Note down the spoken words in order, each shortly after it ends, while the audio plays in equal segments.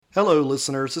Hello,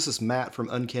 listeners. This is Matt from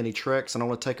Uncanny Treks, and I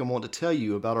want to take a moment to tell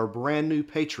you about our brand new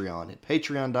Patreon at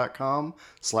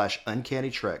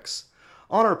patreon.com/uncannytreks.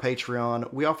 On our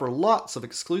Patreon, we offer lots of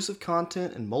exclusive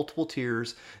content in multiple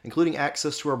tiers, including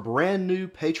access to our brand new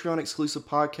Patreon exclusive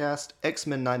podcast,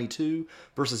 X-Men 92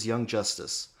 vs. Young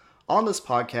Justice. On this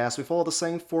podcast, we follow the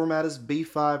same format as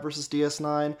B5 vs.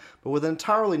 DS9, but with an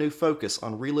entirely new focus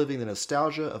on reliving the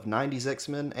nostalgia of 90s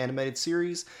X-Men animated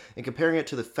series and comparing it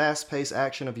to the fast-paced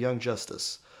action of Young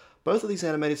Justice. Both of these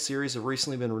animated series have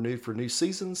recently been renewed for new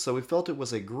seasons, so we felt it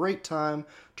was a great time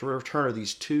to return to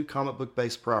these two comic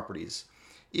book-based properties.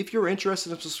 If you're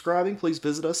interested in subscribing, please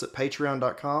visit us at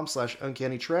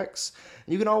patreon.com/uncannytreks,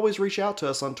 and you can always reach out to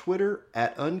us on Twitter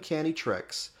at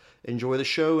uncannytreks. Enjoy the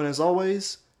show, and as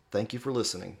always, thank you for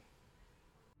listening.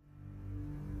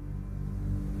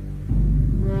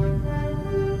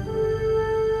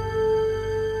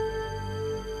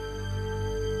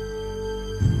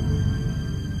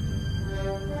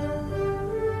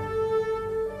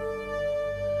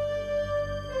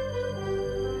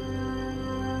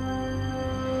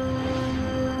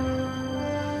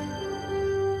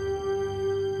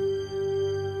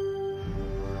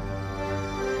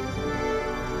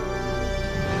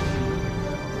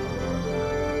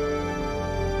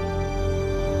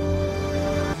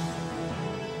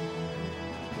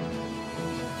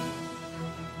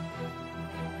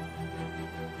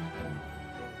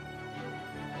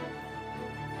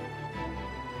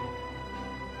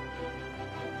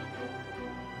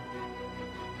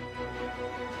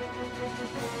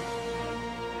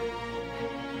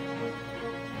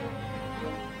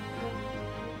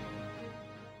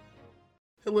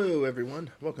 Hello, everyone.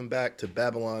 Welcome back to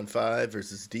Babylon 5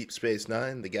 versus Deep Space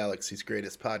Nine, the galaxy's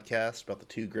greatest podcast about the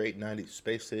two great 90s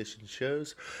space station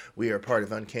shows. We are part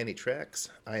of Uncanny Treks.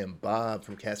 I am Bob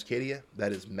from Cascadia.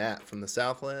 That is Matt from the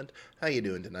Southland. How you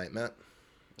doing tonight, Matt?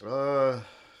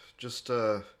 Just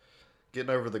getting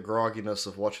over the grogginess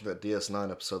of watching that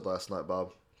DS9 episode last night,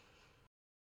 Bob.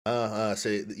 So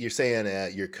you're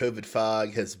saying your COVID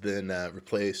fog has been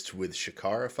replaced with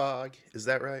Shakaar fog? Is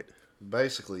that right?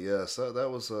 Basically, yes. That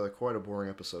was quite a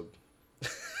boring episode.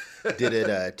 Did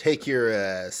it take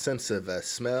your sense of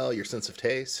smell, your sense of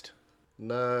taste?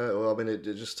 No, well, I mean, it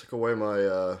just took away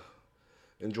my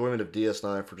enjoyment of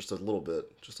DS9 for just a little bit.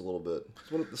 This is one of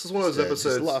those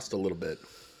episodes. Just lost a little bit.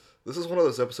 This is one of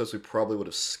those episodes we probably would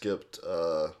have skipped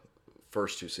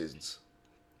first two seasons.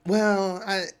 Well,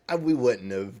 we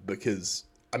wouldn't have because,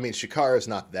 I mean, Shakaar is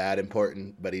not that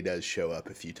important, but he does show up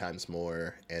a few times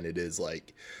more, and it is,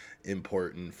 like,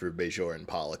 important for Bajoran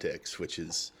politics, which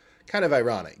is kind of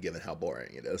ironic given how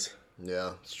boring it is.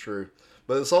 Yeah, it's true.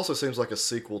 But this also seems like a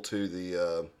sequel to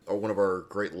the or one of our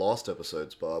great Lost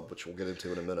episodes, Bob, which we'll get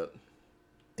into in a minute.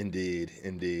 Indeed.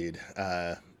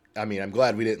 I mean, I'm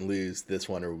glad we didn't lose this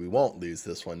one, or we won't lose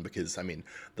this one, because, I mean,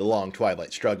 the long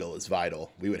Twilight struggle is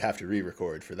vital. We would have to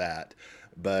re-record for that.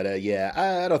 But, yeah,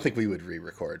 I don't think we would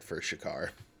re-record for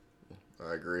Shakaar.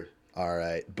 I agree. All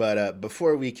right, but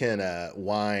before we can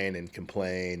whine and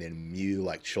complain and mew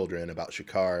like children about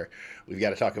Shakaar, we've got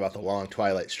to talk about the long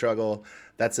Twilight struggle.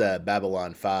 That's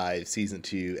Babylon 5, Season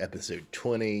 2, Episode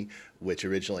 20, which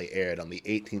originally aired on the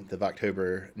 18th of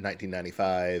October,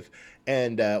 1995.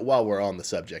 And while we're on the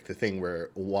subject, the thing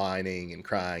we're whining and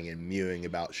crying and mewing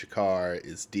about Shakaar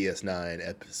is DS9,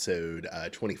 Episode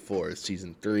 24,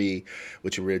 Season 3,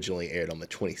 which originally aired on the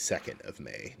 22nd of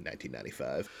May,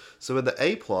 1995. So in the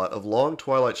A-plot of Long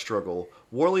Twilight Struggle,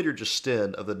 War Leader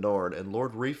Justin of the Narn and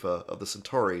Lord Rifa of the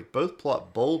Centauri both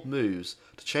plot bold moves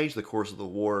to change the course of the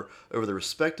war over the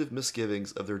respective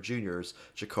misgivings of their juniors,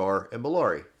 Shakaar and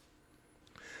Mollari.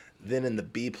 Then in the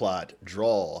B-plot,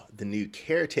 Drawl, the new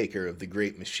caretaker of the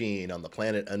Great Machine on the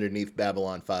planet underneath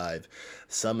Babylon 5,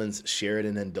 summons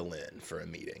Sheridan and Delenn for a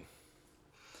meeting.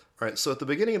 All right, so at the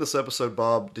beginning of this episode,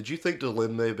 Bob, did you think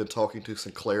Delenn may have been talking to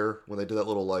Sinclair when they did that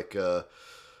little, like, it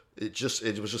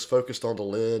was just focused on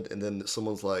Delenn, and then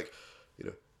someone's like,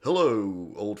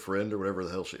 hello, old friend, or whatever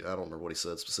the hell I don't remember what he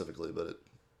said specifically, but it...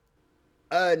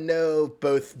 No,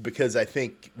 both because I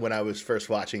think when I was first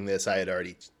watching this, I had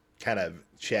already kind of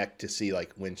checked to see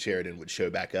like when Sheridan would show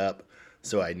back up,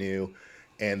 so I knew,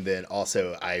 and then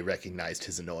also I recognized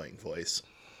his annoying voice.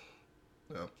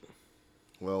 Yeah.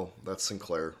 Well, that's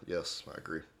Sinclair. Yes, I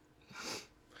agree.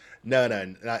 No,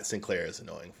 not Sinclair's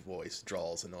annoying voice.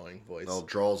 Drawl's annoying voice. Oh,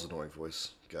 Drawl's annoying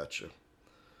voice. Gotcha.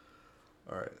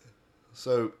 All right.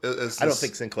 So I don't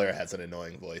think Sinclair has an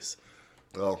annoying voice.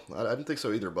 Well, I didn't think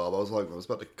so either, Bob. I was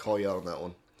about to call you out on that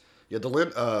one. Yeah,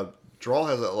 Delenn, Drawl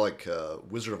has that like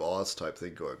Wizard of Oz type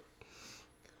thing going.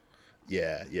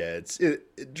 Yeah,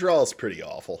 Drawl's pretty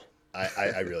awful.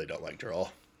 I really don't like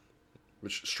Drawl.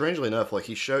 Which, strangely enough, like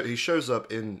he shows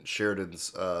up in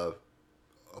Sheridan's not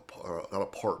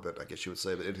apartment, I guess you would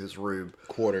say, but in his room,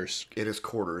 Quarters. in his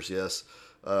quarters, yes.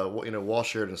 While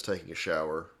Sheridan's taking a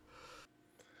shower.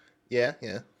 Yeah,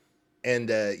 yeah. And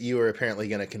you were apparently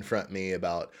going to confront me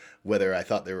about whether I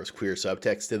thought there was queer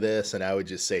subtext to this, and I would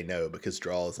just say no, because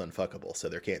Drawl is unfuckable, so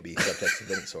there can't be subtext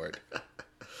of any sort.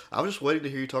 I was just waiting to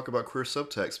hear you talk about queer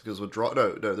subtext because with Draw,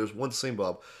 no, there's one scene,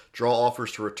 Bob. Draw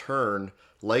offers to return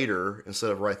later instead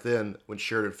of right then when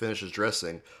Sheridan finishes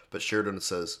dressing, but Sheridan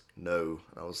says no.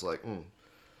 And I was like,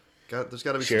 there's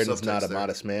got to be Sheridan's some subtext not a there.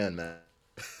 modest man, man.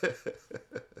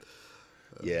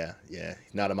 Yeah,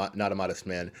 not a modest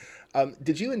man.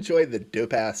 Did you enjoy the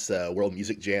dope ass world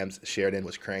music jams Sheridan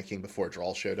was cranking before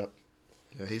Drawl showed up?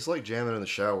 Yeah, he's like jamming in the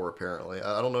shower. Apparently,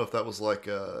 I don't know if that was like.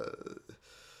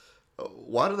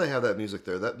 Why do they have that music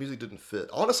there? That music didn't fit.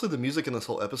 Honestly, the music in this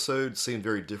whole episode seemed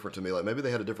very different to me. Like maybe they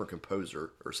had a different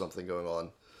composer or something going on.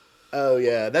 Oh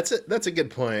yeah, that's a good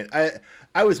point.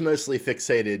 I was mostly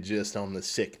fixated just on the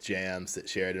sick jams that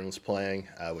Sheridan was playing,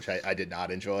 which I did not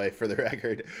enjoy for the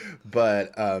record.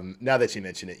 But now that you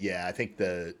mention it, yeah, I think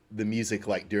the music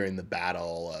like during the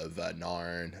Battle of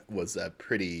Narn was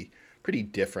pretty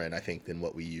different, I think, than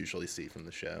what we usually see from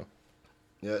the show.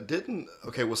 Yeah,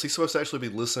 was he supposed to actually be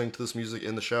listening to this music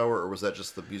in the shower, or was that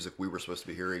just the music we were supposed to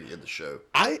be hearing in the show?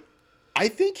 I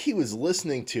think he was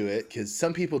listening to it because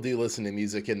some people do listen to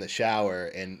music in the shower,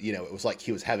 and it was like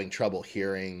he was having trouble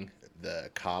hearing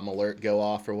the comm alert go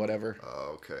off or whatever.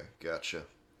 Oh, okay, gotcha.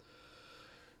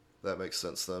 That makes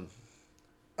sense then.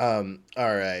 All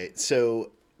right,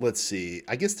 so let's see.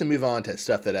 I guess to move on to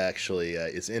stuff that actually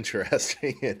is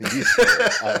interesting and useful.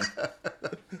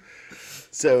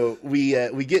 So we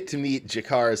get to meet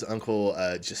Shakaar's uncle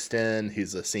Justin,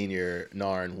 who's a senior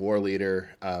Narn war leader.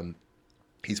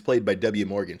 He's played by W.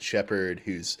 Morgan Shepherd,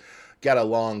 who's got a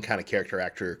long kind of character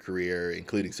actor career,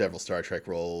 including several Star Trek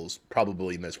roles.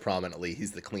 Probably most prominently,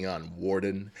 he's the Klingon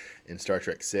Warden in Star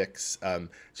Trek VI. Do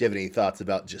you have any thoughts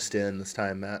about Justin this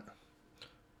time, Matt?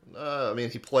 I mean,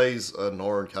 he plays a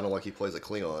Norn kind of like he plays a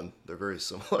Klingon. They're very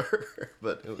similar,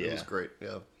 but it was great.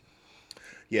 Yeah.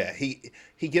 Yeah, he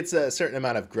gets a certain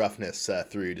amount of gruffness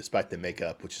through, despite the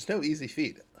makeup, which is no easy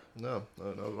feat. No,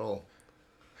 not at all.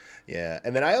 Yeah,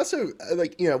 and then I also,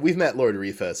 we've met Lord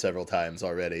Rifa several times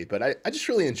already, but I just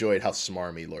really enjoyed how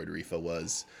smarmy Lord Rifa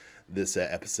was this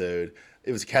episode.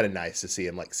 It was kind of nice to see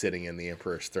him, like, sitting in the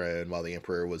Emperor's throne while the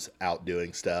Emperor was out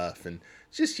doing stuff, and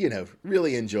just,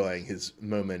 really enjoying his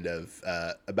moment of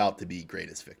about to be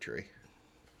greatest victory.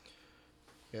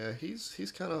 Yeah,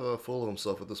 he's kind of full of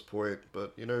himself at this point,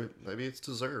 but maybe it's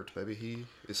deserved. Maybe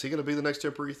is he going to be the next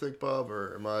emperor? You think, Bob,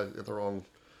 or am I in the wrong?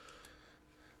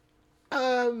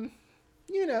 I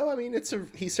mean,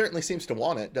 he certainly seems to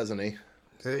want it, doesn't he?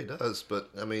 Yeah, he does. But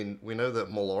I mean, we know that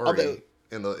Malari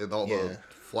in all the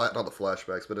not the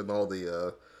flashbacks, but in all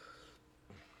the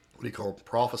what do you call them,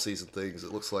 prophecies and things,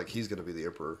 it looks like he's going to be the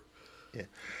emperor. Yeah,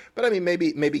 but I mean,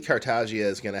 maybe Cartagia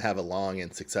is going to have a long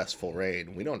and successful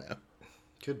reign. We don't know.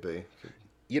 Could be.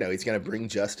 He's going to bring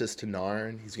justice to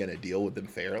Narn. He's going to deal with them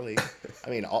fairly. I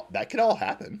mean, that could all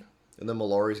happen. And then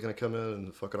Malari's going to come in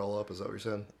and fuck it all up. Is that what you're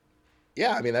saying?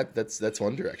 Yeah, I mean that's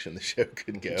one direction the show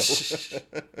could go.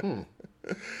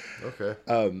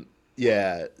 Okay.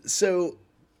 Yeah. So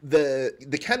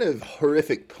the kind of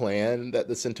horrific plan that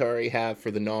the Centauri have for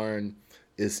the Narn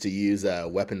is to use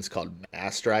weapons called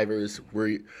mass drivers.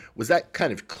 Was that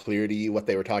kind of clear to you what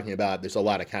they were talking about? There's a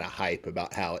lot of kind of hype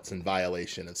about how it's in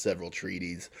violation of several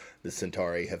treaties the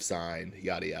Centauri have signed,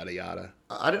 yada, yada, yada.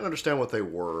 I didn't understand what they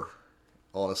were,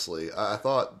 honestly. I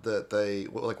thought that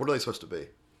what are they supposed to be?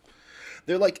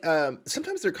 They're like,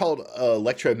 sometimes they're called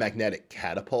electromagnetic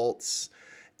catapults.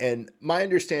 And my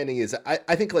understanding is,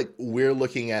 I think like we're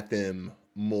looking at them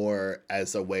more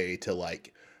as a way to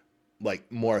like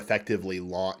more effectively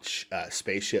launch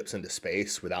spaceships into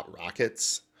space without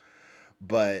rockets.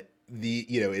 But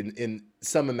in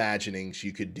some imaginings,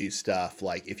 you could do stuff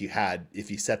like if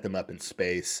you set them up in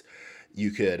space,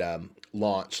 you could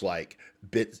launch like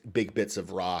big bits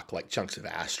of rock, like chunks of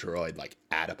asteroid, like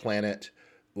at a planet,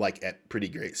 like at pretty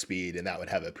great speed, and that would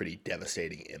have a pretty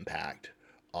devastating impact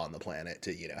on the planet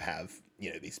to have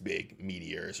these big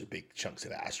meteors or big chunks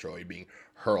of asteroid being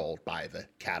hurled by the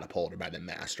catapult or by the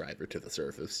mass driver to the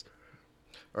surface.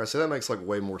 All right, so that makes like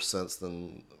way more sense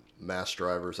than mass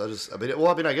drivers. I guess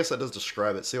that does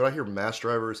describe it. See, when I hear mass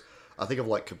drivers, I think of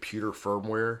like computer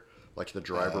firmware, like the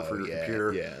driver for your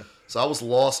computer. Yeah. So I was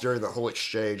lost during the whole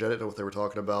exchange. I didn't know what they were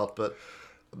talking about, but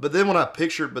then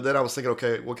I was thinking,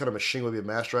 okay, what kind of machine would be a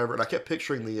mass driver? And I kept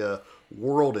picturing the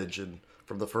World Engine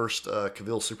from the first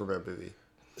Cavill Superman movie.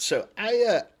 So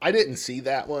I didn't see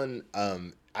that one.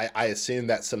 I assume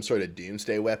that's some sort of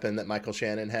doomsday weapon that Michael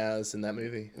Shannon has in that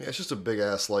movie. Yeah, it's just a big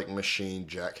ass like machine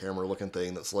jackhammer looking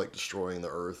thing that's like destroying the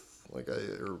Earth,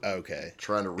 or Okay.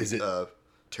 trying to Is it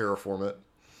terraform it.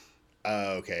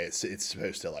 okay, it's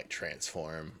supposed to like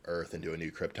transform Earth into a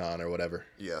new Krypton or whatever.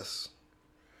 Yes.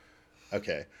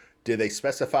 Okay. Do they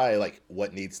specify like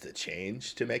what needs to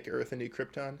change to make Earth a new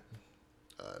Krypton?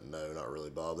 No, not really,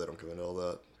 Bob. They don't come into all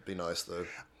that. Be nice though.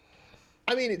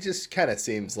 I mean, it just kind of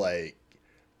seems like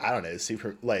I don't know,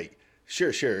 super like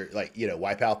sure, like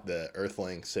wipe out the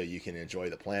Earthlings so you can enjoy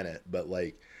the planet, but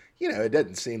like it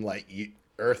doesn't seem like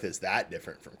Earth is that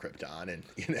different from Krypton,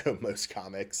 and most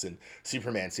comics and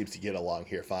Superman seems to get along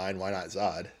here fine. Why not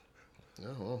Zod?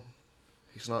 Oh well,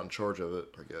 he's not in charge of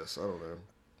it. I guess I don't know.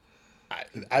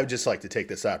 I would just like to take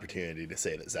this opportunity to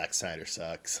say that Zack Snyder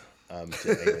sucks.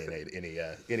 To alienate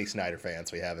any Snyder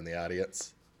fans we have in the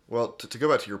audience. Well, to go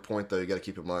back to your point though, you got to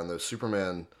keep in mind though,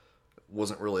 Superman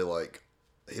wasn't really like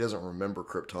he doesn't remember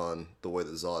Krypton the way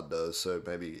that Zod does. So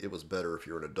maybe it was better if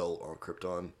you're an adult on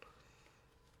Krypton.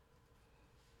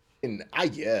 And I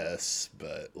guess,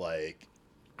 but like,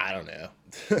 I don't know.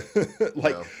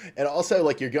 Like, Yeah. and also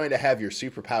like you're going to have your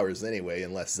superpowers anyway,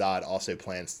 unless Zod also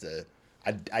plans to.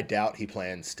 I doubt he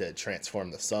plans to transform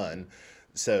the sun.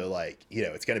 So like,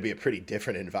 it's going to be a pretty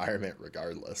different environment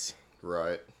regardless.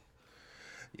 Right.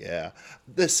 Yeah.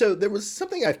 So there was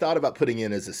something I thought about putting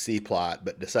in as a C plot,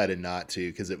 but decided not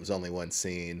to because it was only one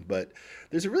scene. But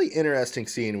there's a really interesting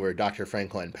scene where Dr.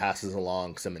 Franklin passes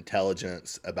along some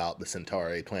intelligence about the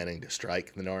Centauri planning to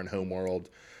strike the Narn homeworld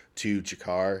to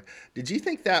Shakaar. Did you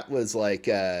think that was like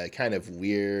kind of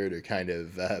weird or kind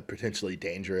of potentially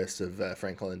dangerous of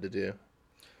Franklin to do?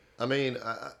 I mean,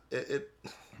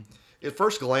 at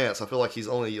first glance, I feel like he's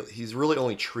really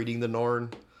only treating the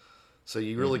Narn. So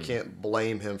you really can't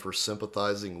blame him for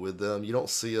sympathizing with them. You don't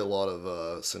see a lot of,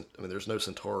 there's no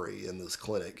Centauri in this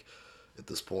clinic at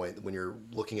this point when you're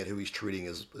looking at who he's treating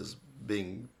as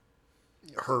being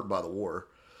hurt by the war.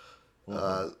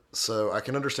 So I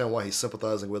can understand why he's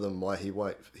sympathizing with him, why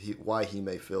he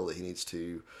may feel that he needs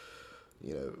to,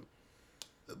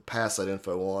 pass that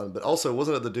info on. But also,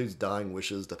 wasn't it the dude's dying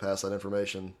wishes to pass that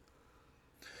information?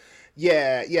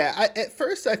 Yeah. At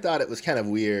first, I thought it was kind of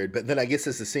weird, but then I guess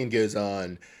as the scene goes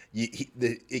on,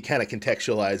 it kind of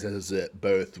contextualizes it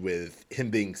both with him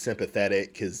being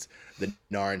sympathetic because the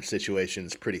Narn situation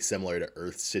is pretty similar to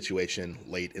Earth's situation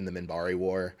late in the Minbari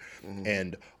War,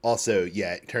 and also,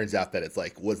 it turns out that it's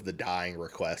like was the dying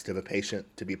request of a patient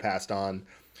to be passed on.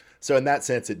 So in that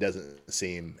sense, it doesn't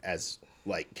seem as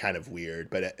like kind of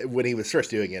weird. But when he was first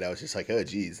doing it, I was just like, oh,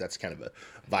 geez, that's kind of a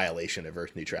violation of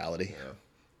Earth neutrality.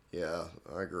 Yeah,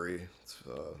 I agree.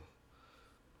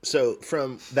 So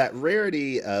from that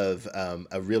rarity of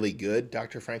a really good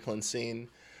Dr. Franklin scene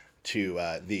to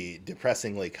the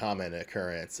depressingly common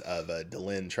occurrence of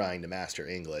Delenn trying to master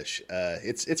English,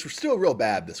 it's still real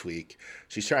bad this week.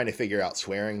 She's trying to figure out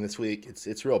swearing this week.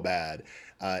 It's real bad.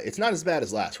 It's not as bad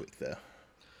as last week though.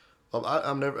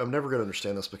 I'm never going to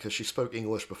understand this because she spoke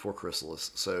English before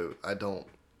Chrysalis, so I don't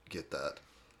get that.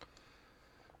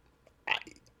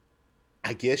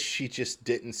 I guess she just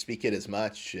didn't speak it as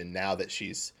much, and now that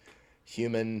she's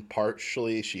human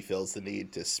partially, she feels the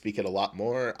need to speak it a lot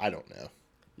more. I don't know.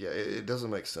 Yeah, it doesn't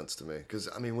make sense to me because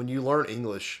when you learn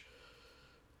English,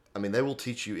 they will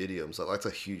teach you idioms. That's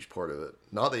a huge part of it.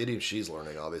 Not the idioms she's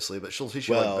learning, obviously, but she'll teach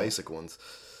you like basic ones.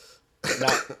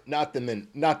 not the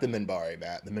Minbari,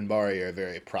 Matt. The Minbari are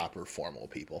very proper, formal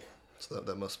people. So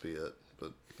that must be it.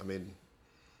 But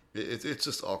it's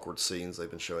just awkward scenes they've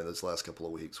been showing this last couple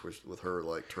of weeks with her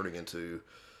like turning into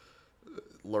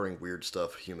learning weird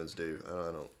stuff humans do.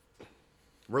 I don't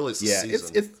really. It's the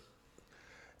season.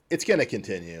 It's gonna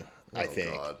continue. I Oh,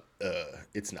 think. God.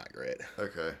 It's not great.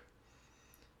 Okay.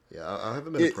 Yeah, I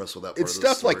haven't been impressed with that part It's of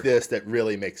this stuff like story. this that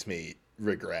really makes me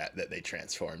regret that they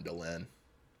transformed Delenn.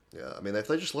 Yeah, if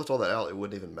they just left all that out, it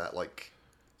wouldn't even matter. Like,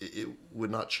 it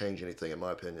would not change anything, in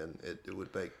my opinion. It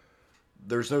would make.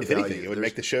 There's no If value. anything, it would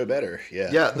make the show better. Yeah.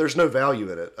 Yeah, there's no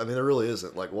value in it. There really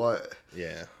isn't. Like, why?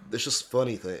 Yeah. It's just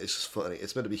funny thing. It's just funny.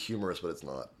 It's meant to be humorous, but it's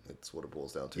not. It's what it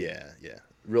boils down to. Yeah.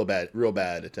 Real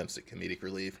bad attempts at comedic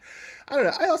relief. I don't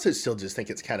know. I also still just think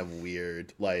it's kind of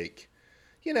weird. Like,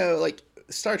 like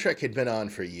Star Trek had been on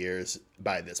for years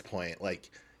by this point. Like,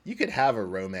 you could have a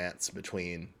romance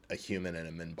between a human and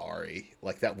a Minbari.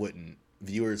 Like,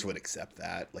 viewers would accept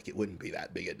that. Like, it wouldn't be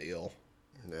that big a deal.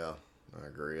 Yeah, I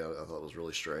agree. I thought it was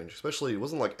really strange. Especially, it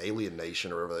wasn't like Alien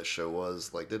Nation or whatever that show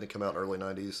was. Like, didn't it come out in early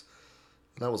 90s?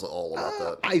 And that was all about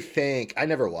that. I think. I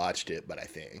never watched it, but I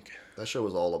think. That show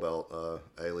was all about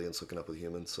aliens hooking up with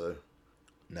humans, so.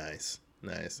 Nice.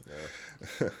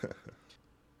 Yeah.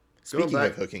 Speaking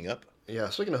of hooking up. Yeah,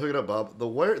 speaking of hooking up, Bob, the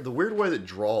weird way that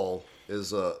Drawl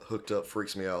is hooked up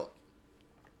freaks me out.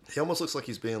 He almost looks like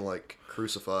he's being like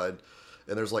crucified,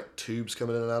 and there's like tubes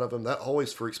coming in and out of him. That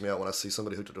always freaks me out when I see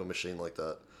somebody hooked up to a machine like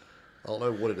that. I don't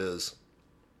know what it is.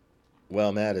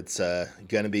 Well, Matt, it's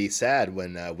going to be sad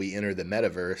when we enter the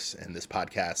metaverse and this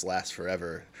podcast lasts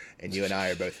forever, and you and I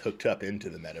are both hooked up into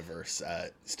the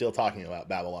metaverse, still talking about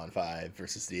Babylon 5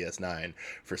 versus DS9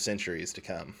 for centuries to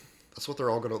come. That's what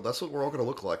we're all gonna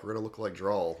look like. We're gonna look like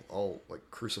Drawl, all like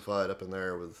crucified up in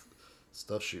there with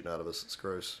stuff shooting out of us. It's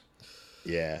gross.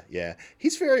 Yeah.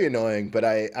 He's very annoying, but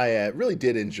I really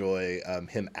did enjoy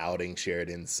him outing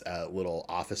Sheridan's little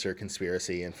officer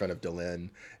conspiracy in front of Delenn,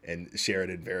 and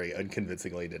Sheridan very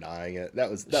unconvincingly denying it.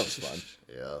 That was fun.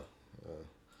 Yeah.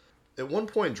 At one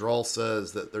point, Drawl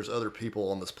says that there's other people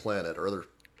on this planet or other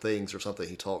things or something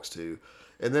he talks to,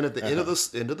 and then at the end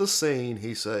of the scene,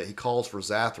 he calls for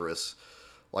Zathras,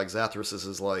 like Zathras is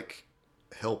his like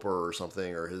helper or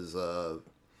something, or his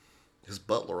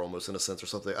butler almost in a sense or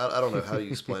something. I don't know how you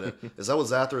explain it. Is that what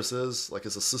Zathras is? Like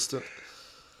his assistant?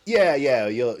 Yeah.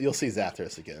 You'll see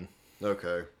Zathras again.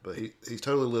 Okay, but he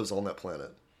totally lives on that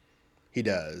planet. He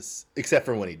does, except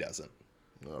for when he doesn't.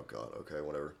 Oh God. Okay,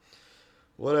 whatever.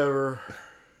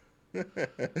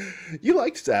 You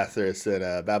liked Zathras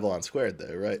in Babylon Squared,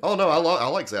 though, right? Oh no, I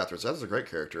like Zathras. Zathras is a great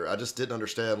character. I just didn't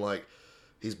understand like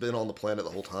he's been on the planet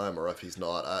the whole time, or if he's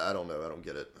not. I don't know. I don't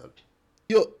get it.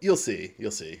 You'll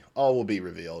see. All will be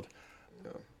revealed.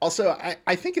 Yeah. Also,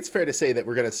 I think it's fair to say that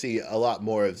we're going to see a lot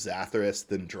more of Zathras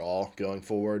than Drawl going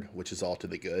forward, which is all to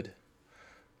the good.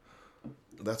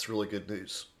 That's really good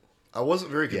news. I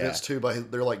wasn't very convinced too by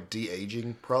their like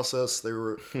de-aging process.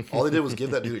 All they did was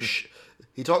give that dude.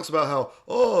 He talks about how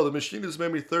the machine has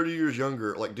made me 30 years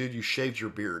younger. Like, dude, you shaved your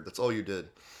beard. That's all you did.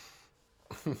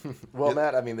 Well,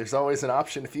 Matt, I mean, there's always an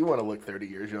option if you want to look 30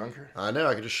 years younger. I know.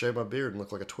 I could just shave my beard and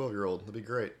look like a 12-year-old. That'd be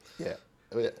great. Yeah.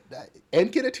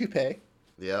 And get a toupee.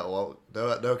 Yeah, well,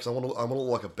 no, because I want to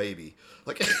look like a baby,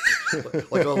 like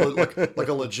like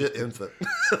a legit infant,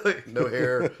 no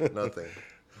hair, nothing.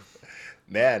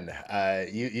 Man,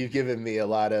 you've given me a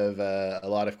lot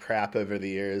of crap over the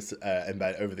years, and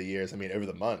by over the years, I mean over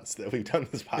the months that we've done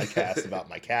this podcast about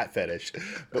my cat fetish.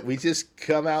 But we just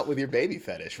come out with your baby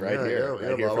fetish right here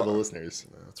for the listeners.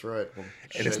 That's right. Well,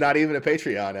 and it's not even a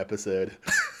Patreon episode.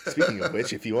 Speaking of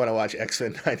which, if you want to watch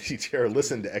X-Men 92 or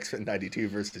listen to X-Men 92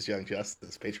 versus Young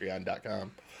Justice,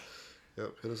 patreon.com.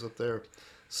 Yep, hit us up there.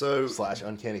 So /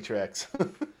 Uncanny Treks.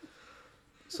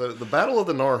 So the Battle of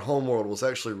the Narn homeworld was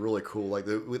actually really cool. Like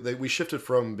we shifted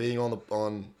from being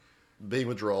on being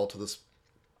withdrawal to this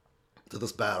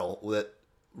battle that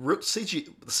the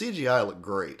CGI looked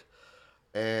great,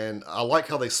 and I like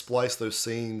how they spliced those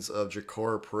scenes of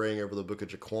Shakaar praying over the Book of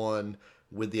Jaquan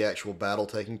with the actual battle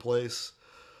taking place.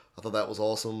 I thought that was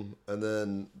awesome, and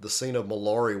then the scene of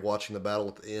Malari watching the battle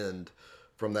at the end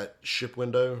from that ship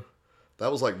window, that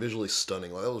was like visually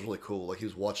stunning. Like that was really cool. Like he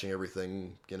was watching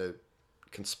everything,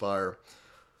 conspire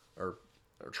or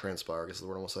transpire, I guess is the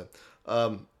word I want to say.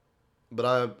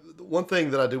 But one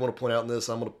thing that I do want to point out in this,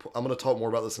 I'm gonna talk more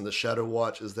about this in the Shadow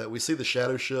Watch, is that we see the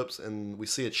shadow ships and we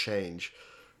see a change,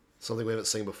 something we haven't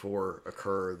seen before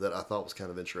occur that I thought was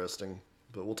kind of interesting.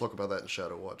 But we'll talk about that in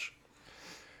Shadow Watch.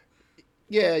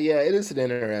 Yeah, it is an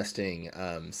interesting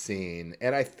scene,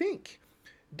 and I think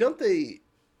don't they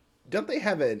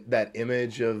have that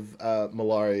image of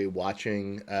Malari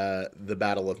watching the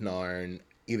Battle of Narn?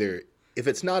 Either if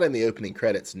it's not in the opening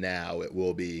credits now, it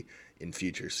will be in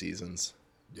future seasons.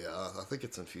 Yeah, I think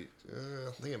it's in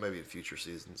I think it may be in future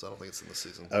seasons. I don't think it's in this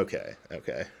season. Okay.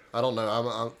 I don't know.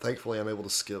 I'm thankfully I'm able to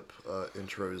skip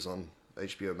intros on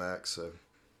HBO Max. So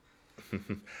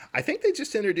I think they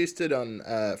just introduced it on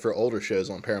for older shows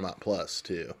on Paramount Plus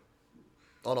too.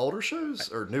 On older shows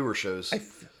or newer shows?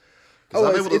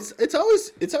 It's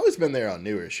always been there on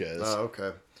newer shows. Oh,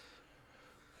 okay.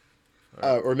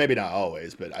 Or maybe not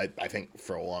always, but I think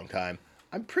for a long time.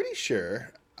 I'm pretty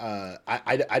sure.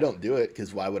 I don't do it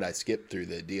because why would I skip through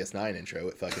the DS9 intro?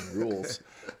 It fucking rules.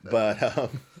 But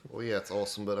well, yeah, it's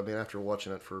awesome. But I mean, after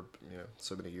watching it for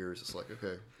so many years, it's like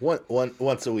okay.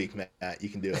 Once a week, Matt. You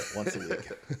can do it once a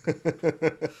week.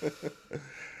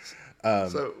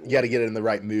 So you got to get in the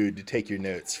right mood to take your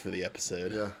notes for the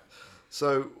episode. Yeah.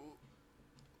 So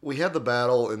we had the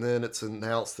battle, and then it's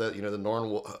announced that the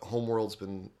Narn homeworld's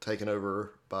been taken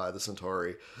over by the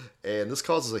Centauri, and this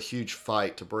causes a huge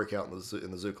fight to break out in the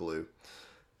Zookaloo.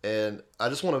 And I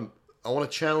want to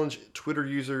challenge Twitter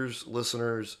users,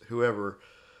 listeners, whoever.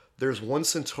 There's one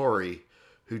Centauri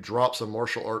who drops a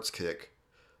martial arts kick.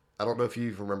 I don't know if you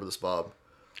even remember this, Bob,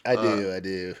 I do, I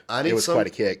do. I It need was quite some. a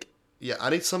kick. Yeah, I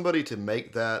need somebody to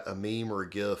make that a meme or a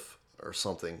GIF or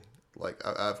something. Like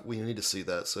we need to see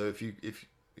that. So if you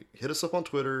hit us up on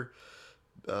Twitter,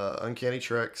 Uncanny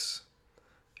Treks,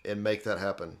 and make that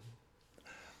happen.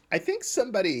 I think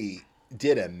somebody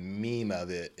did a meme of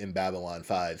it in Babylon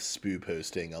 5 spoo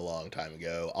posting a long time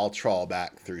ago. I'll trawl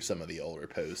back through some of the older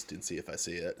posts and see if I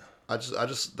see it. I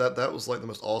just that was like the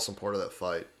most awesome part of that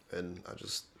fight, and I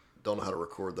just don't know how to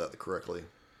record that correctly.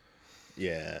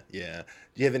 Yeah, yeah.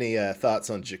 Do you have any thoughts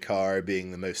on Shakaar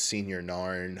being the most senior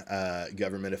Narn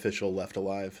government official left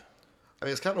alive? I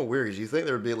mean, it's kind of weird because you think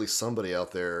there would be at least somebody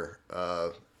out there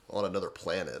on another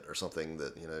planet or something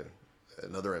that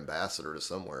another ambassador to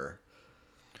somewhere.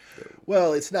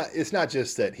 Well, it's not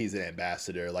just that he's an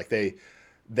ambassador. Like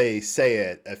they say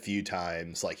it a few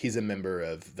times. Like he's a member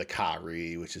of the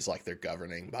Kari, which is like their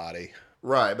governing body.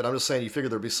 Right, but I'm just saying you figure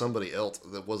there'd be somebody else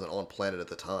that wasn't on planet at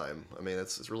the time. I mean,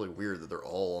 it's really weird that they're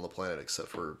all on the planet except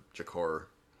for Jakar.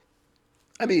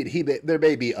 I mean, there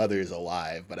may be others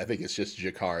alive, but I think it's just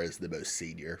Shakaar is the most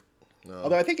senior. No,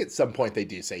 Although I think at some point they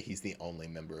do say he's the only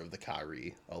member of the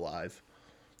Kari alive.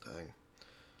 dang.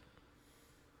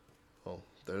 Well,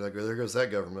 there goes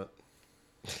that government.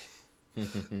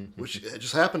 Which it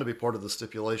just happened to be part of the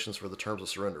stipulations for the terms of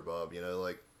surrender, Bob.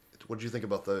 Like, what did you think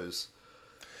about those?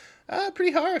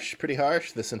 Pretty harsh. Pretty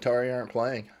harsh. The Centauri aren't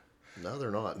playing. No, they're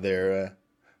not. They're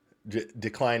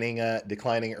declining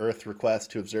Earth requests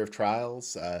to observe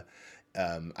trials.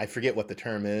 I forget what the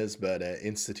term is, but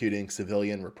instituting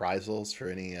civilian reprisals for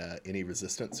any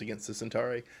resistance against the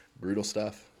Centauri. Brutal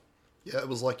stuff. Yeah, it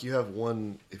was like if you have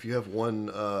one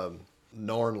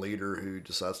Narn leader who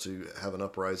decides to have an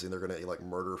uprising, they're going to like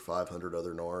murder 500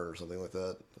 other Narn or something like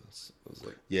that. It was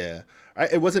like, Yeah,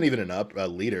 it wasn't even a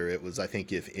leader. It was, I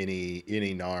think, if any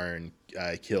Narn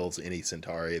kills any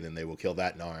Centauri, then they will kill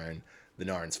that Narn, the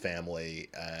Narn's family,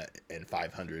 and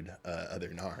 500 other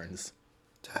Narns.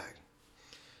 dang,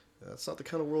 that's not the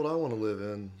kind of world I want to live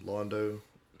in, Londo.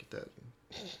 Get that.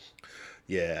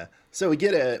 Yeah. So we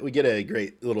get a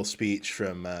great little speech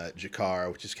from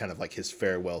Shakaar, which is kind of like his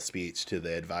farewell speech to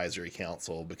the advisory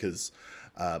council, because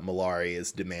Malari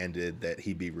has demanded that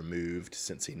he be removed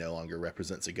since he no longer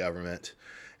represents a government.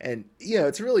 And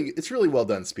it's really well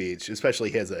done speech, especially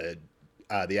the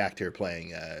actor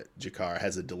playing Shakaar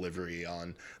has a delivery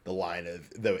on the line of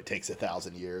 "though it takes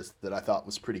 1,000 years" that I thought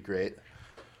was pretty great.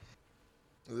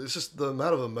 It's just the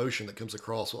amount of emotion that comes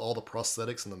across with all the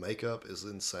prosthetics and the makeup is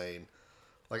insane.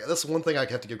 Like, that's one thing I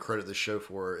have to give credit to this show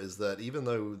for, is that even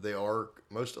though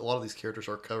a lot of these characters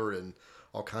are covered in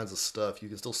all kinds of stuff, you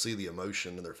can still see the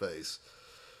emotion in their face,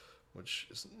 which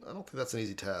I don't think that's an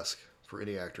easy task for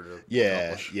any actor to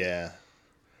accomplish.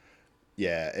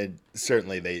 Yeah, and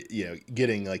certainly they,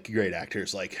 getting like great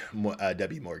actors like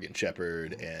W. Morgan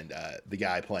Shepherd and the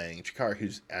guy playing Shakaar,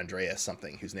 who's Andreas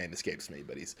something, whose name escapes me,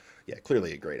 but he's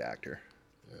clearly a great actor.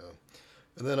 Yeah.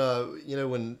 And then,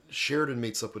 when Sheridan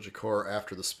meets up with Jakar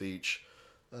after the speech,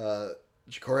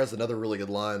 Jakar has another really good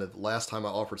line of, "Last time I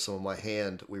offered someone my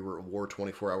hand, we were at war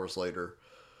 24 hours later,"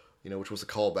 which was a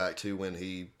callback to when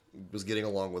he was getting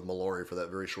along with Mallory for that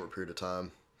very short period of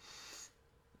time.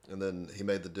 And then he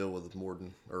made the deal with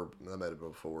Morden, or that might have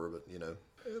been before, but,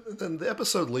 And then the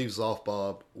episode leaves off,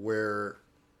 Bob, where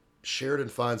Sheridan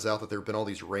finds out that there have been all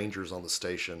these rangers on the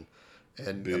station.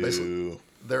 And basically,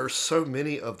 there are so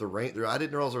many of the I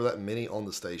didn't realize there were that many on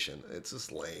the station. It's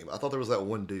just lame. I thought there was that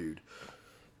one dude,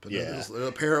 but there's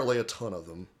apparently a ton of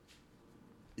them.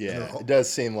 Yeah, it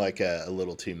does seem like a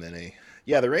little too many.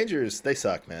 Yeah, the Rangers, they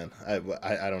suck, man.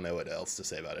 I don't know what else to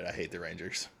say about it. I hate the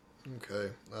Rangers.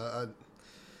 Okay, I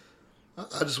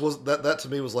just was that to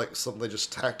me was like something they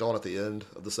just tacked on at the end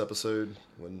of this episode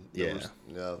when there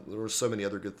were so many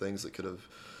other good things that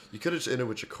you could have just ended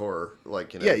with Jakar,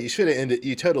 like. Yeah, you should have ended.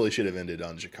 You totally should have ended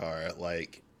on Shakaar.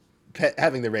 Like,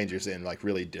 having the Rangers in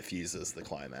really diffuses the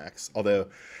climax. Although,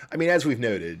 I mean, as we've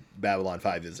noted, Babylon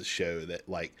 5 is a show that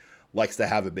likes to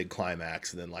have a big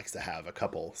climax and then likes to have a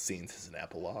couple scenes as an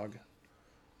epilogue.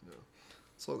 Yeah.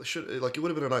 So it would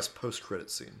have been a nice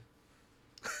post-credit scene.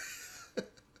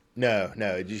 No,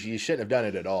 you shouldn't have done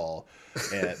it at all.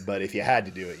 But if you had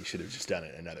to do it, you should have just done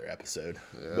it in another episode.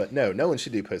 Yeah. But no one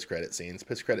should do post-credit scenes.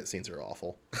 Post-credit scenes are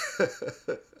awful.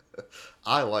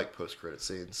 I like post-credit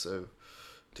scenes, so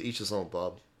to each his own,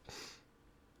 Bob.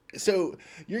 So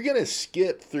you're gonna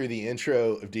skip through the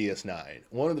intro of DS9,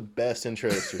 one of the best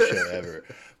intros to a show ever,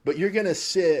 but you're gonna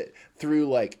sit through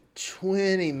like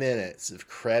 20 minutes of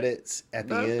credits at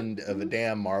the No, end of a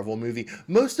damn Marvel movie,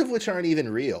 most of which aren't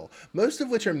even real, most of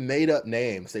which are made up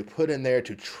names they put in there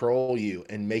to troll you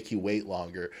and make you wait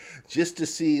longer, just to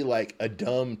see like a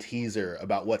dumb teaser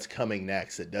about what's coming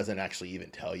next that doesn't actually even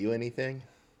tell you anything.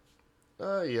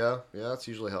 yeah, that's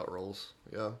usually how it rolls.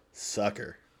 Yeah.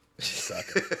 Sucker.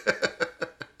 Sucker.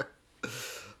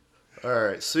 All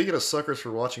right. Speaking of suckers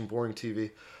for watching boring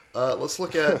TV, let's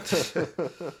look at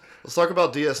let's talk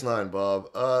about DS9,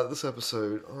 Bob. This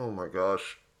episode. Oh my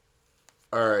gosh.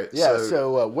 All right. Yeah,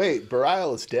 so wait,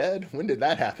 Barial is dead? When did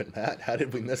that happen, Matt? How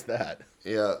did we miss that?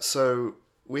 Yeah. So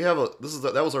we have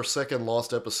that was our second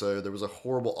lost episode. There was a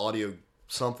horrible audio.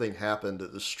 Something happened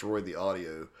that destroyed the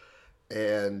audio,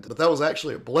 but that was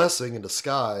actually a blessing in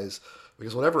disguise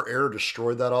because whatever error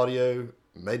destroyed that audio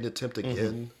made an attempt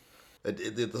again.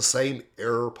 The same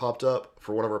error popped up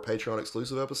for one of our Patreon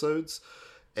exclusive episodes,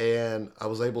 and I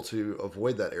was able to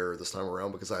avoid that error this time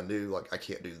around because I knew like I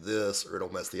can't do this or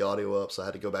it'll mess the audio up, so I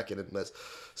had to go back in and mess.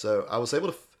 So I was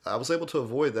able to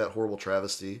avoid that horrible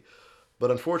travesty, but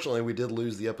unfortunately we did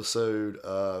lose the episode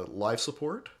Life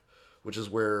Support, which is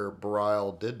where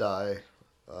Barial did die.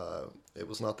 It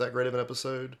was not that great of an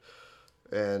episode,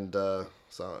 and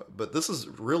but this is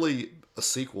really a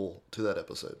sequel to that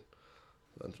episode.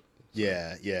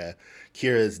 Yeah, yeah.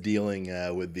 Kira's dealing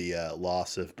with the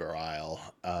loss of Barial.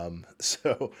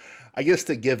 So I guess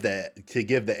to give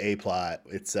the A plot,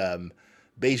 it's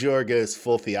Bajor goes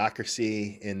full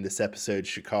theocracy in this episode,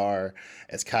 Shakaar,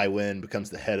 as Kai Wen becomes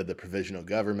the head of the provisional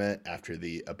government after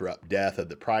the abrupt death of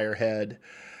the prior head.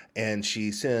 And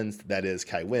she sends, that is,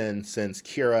 Kai Wen sends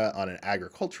Kira on an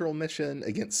agricultural mission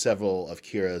against several of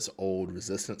Kira's old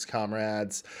resistance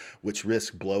comrades, which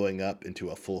risk blowing up into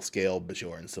a full-scale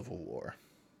Bajoran civil war.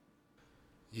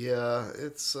 Yeah,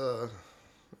 it's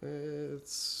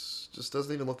just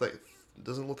doesn't look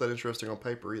that interesting on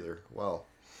paper either. Wow.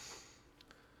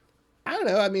 I don't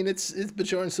know. I mean, it's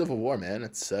Bajoran civil war, man.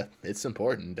 It's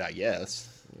important, I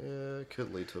guess. Yeah, it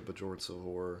could lead to a Bajoran civil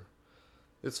war.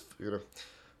 It's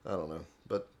I don't know,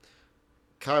 but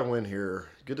Kai Wen here,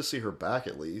 good to see her back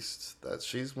at least. That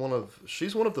she's one of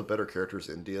the better characters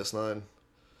in DS9.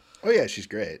 Oh yeah, she's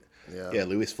great. Yeah,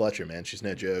 Louise Fletcher, man, she's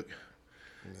no joke.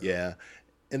 Yeah.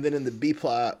 And then in the B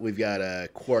plot, we've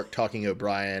got Quark talking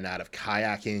O'Brien out of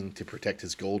kayaking to protect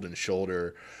his golden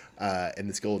shoulder. And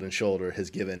this golden shoulder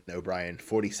has given O'Brien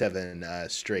 47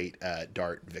 straight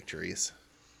dart victories.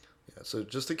 Yeah, so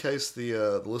just in case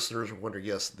the listeners are wondering,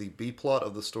 yes, the B plot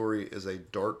of the story is a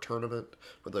dart tournament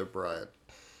with O'Brien.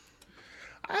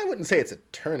 I wouldn't say it's a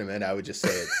tournament. I would just say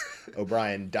it's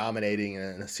O'Brien dominating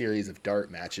in a series of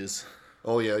dart matches.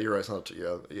 Oh yeah, you're right. It's not.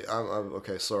 Yeah. I'm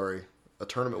okay. Sorry. A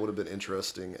tournament would have been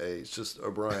interesting. It's just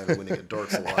O'Brien winning at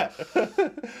darts a lot.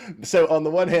 So on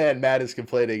the one hand, Matt is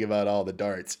complaining about all the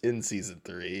darts in season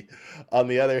 3. On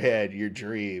the other hand, your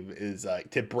dream is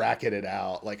like to bracket it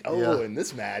out. Like, in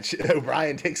this match,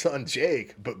 O'Brien takes on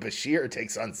Jake, but Bashir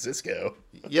takes on Cisco.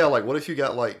 Yeah, like what if you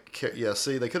got like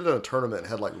see, they could have done a tournament and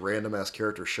had like random ass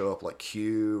characters show up like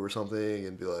Q or something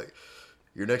and be like,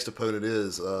 your next opponent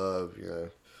is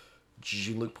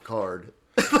Jean-Luc Picard.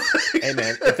 Hey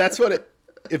man, if that's what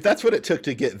it took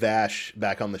to get Vash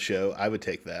back on the show, I would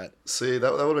take that. See,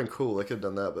 that would have been cool. They could have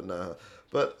done that, but no.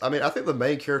 But I mean, I think the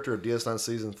main character of DS9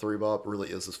 season 3, Bob, really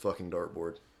is this fucking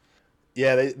dartboard.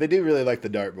 Yeah, they do really like the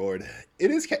dartboard.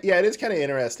 It is kind of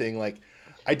interesting. Like,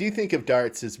 I do think of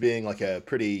darts as being like a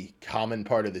pretty common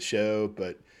part of the show,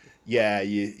 but yeah,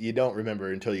 you don't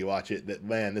remember until you watch it that,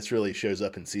 man, this really shows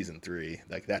up in season 3.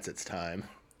 Like, that's its time.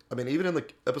 I mean, even in the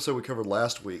episode we covered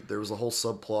last week, there was a whole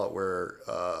subplot where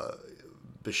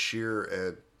Bashir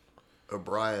and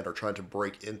O'Brien are trying to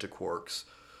break into Quarks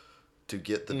to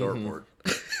get the dartboard.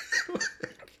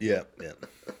 Yeah.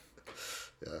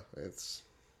 Yeah, it's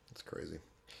crazy.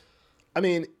 I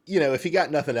mean, if you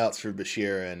got nothing else for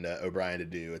Bashir and O'Brien to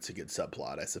do, it's a good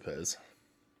subplot, I suppose.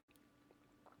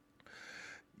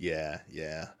 Yeah.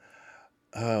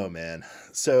 Oh, man.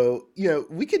 So,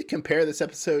 we could compare this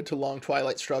episode to Long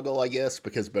Twilight Struggle, I guess,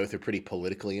 because both are pretty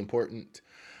politically important.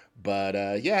 But,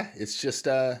 it's just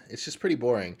pretty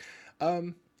boring.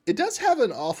 It does have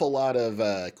an awful lot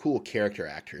of cool character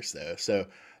actors, though. So,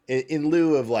 in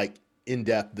lieu of, like,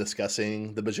 in-depth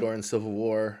discussing the Bajoran Civil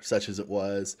War, such as it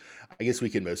was, I guess we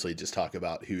can mostly just talk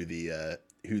about who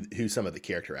some of the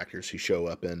character actors who show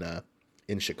up in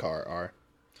Shakaar are.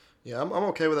 Yeah, I'm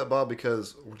okay with that, Bob,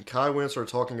 because when Kai Wen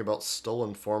started talking about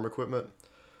stolen farm equipment,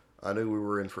 I knew we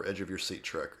were in for edge of your seat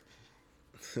Trek.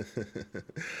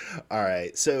 All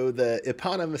right. So the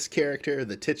eponymous character,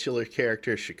 the titular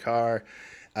character, Shakaar,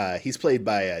 he's played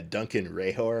by Duncan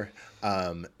Rahor.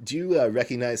 Do you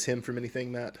recognize him from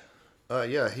anything, Matt?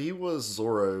 Yeah, he was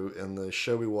Zorro in the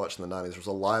show we watched in the 90s. There was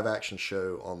a live action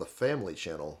show on the Family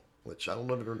Channel, which I don't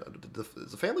know is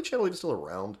the Family Channel even still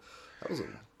around? That was a,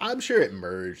 I'm sure it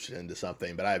merged into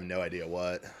something, but I have no idea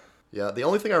what. yeah, the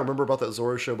only thing I remember about that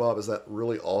Zorro show, Bob, is that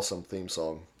really awesome theme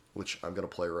song, which I'm going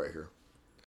to play right here.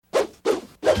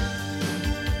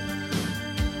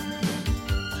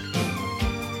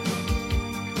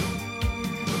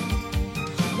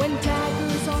 When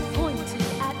daggers are pointed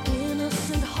at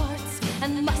innocent hearts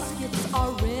and muskets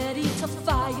are ready to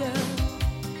fire,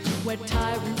 where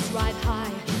tyrants ride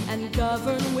high and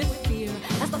govern with fear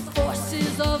as the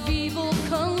forces of evil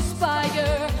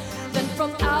conspire, then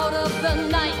from out of the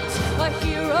night a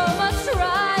hero must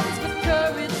rise with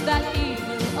courage that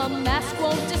even a mask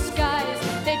won't disguise.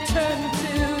 They turn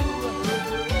to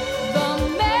the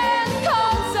man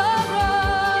called Zorro,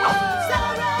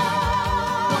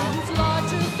 one who's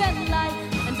larger than life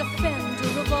and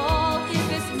defender of all. Is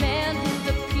this man who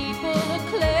the people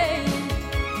acclaim?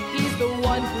 He's the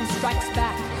one who strikes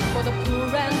back for the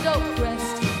poor and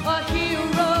oppressed, a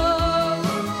hero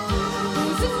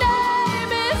whose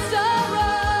name is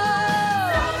Zorro.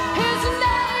 His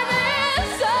name is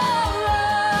Zorro.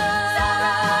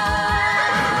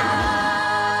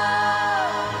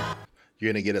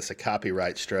 You're going to get us a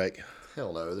copyright strike.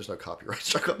 Hell no, there's no copyright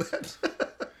strike on that.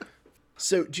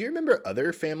 So, do you remember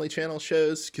other Family Channel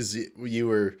shows? Because you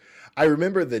were, I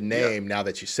remember the name now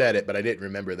that you said it, but I didn't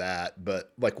remember that.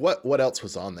 But like, what else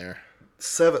was on there?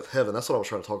 Seventh Heaven. That's what I was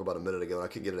trying to talk about a minute ago, and I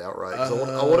couldn't get it out right. 'Cause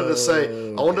I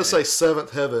wanted to say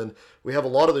Seventh Heaven. We have a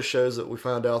lot of the shows that we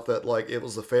found out that like it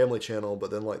was the Family Channel,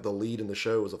 but then like the lead in the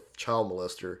show was a child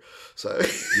molester. So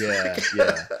Yeah.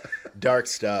 Dark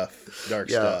stuff.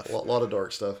 Dark stuff. a lot of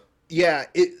dark stuff. Yeah.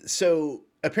 So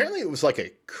apparently it was like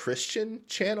a Christian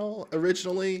channel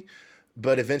originally,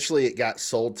 but eventually it got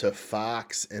sold to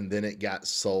Fox, and then it got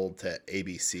sold to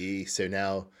ABC. So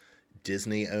now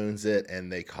Disney owns it,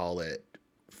 and they call it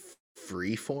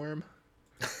Freeform.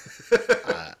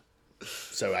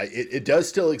 So it does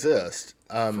still exist.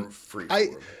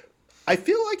 Freeform. I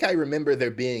feel like I remember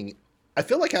there being. I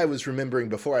feel like I was remembering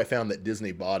before I found that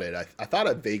Disney bought it. I thought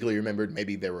I vaguely remembered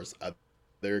maybe there was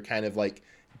other kind of like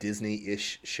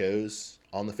Disney-ish shows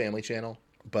on the Family Channel,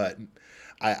 but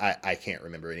I can't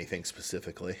remember anything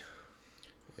specifically.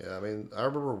 Yeah, I mean, I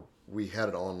remember we had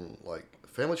it on like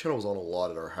Family Channel was on a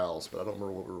lot at our house, but I don't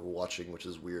remember what we were watching, which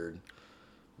is weird.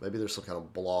 Maybe there's some kind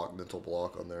of mental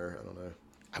block on there. I don't know.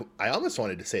 I almost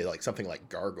wanted to say like something like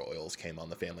Gargoyles came on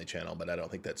the Family Channel, but I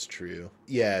don't think that's true.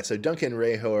 Yeah, so Duncan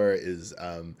Rahor is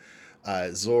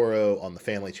Zorro on the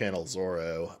Family Channel,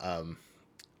 Zorro.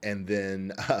 And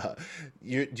then,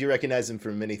 do you recognize him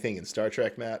from anything in Star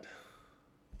Trek, Matt?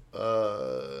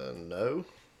 No.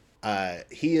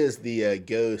 He is the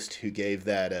ghost who gave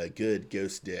that good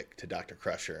ghost dick to Dr.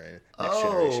 Crusher in Next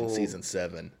Generation Season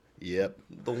 7. Yep.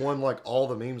 The one like all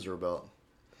the memes are about.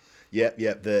 Yep.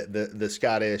 The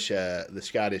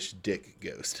Scottish dick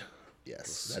ghost.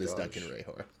 Yes, that is Duncan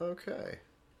Rahor. Okay.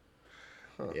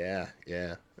 Huh.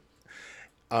 Yeah.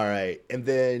 All right, and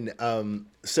then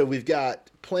so we've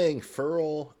got playing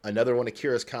Furl. Another one of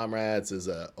Kira's comrades is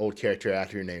an old character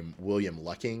actor named William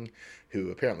Lucking,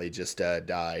 who apparently just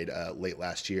died late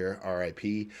last year.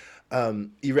 R.I.P.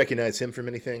 You recognize him from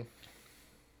anything?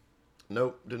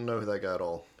 Nope, didn't know that guy at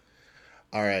all.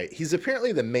 All right, he's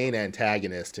apparently the main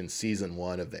antagonist in season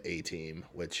 1 of the A-Team,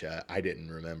 which I didn't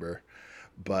remember.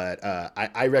 But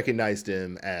I recognized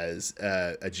him as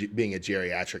being a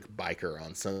geriatric biker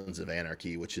on Sons of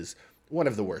Anarchy, which is one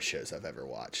of the worst shows I've ever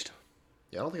watched.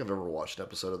 Yeah, I don't think I've ever watched an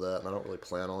episode of that, and I don't really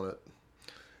plan on it.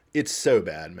 It's so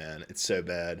bad, man. It's so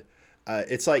bad.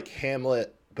 It's like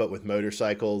Hamlet, but with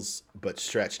motorcycles, but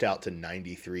stretched out to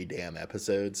 93 damn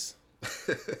episodes.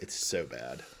 It's so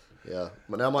bad. Yeah.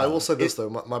 But now I will say this, though.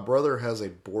 My brother has a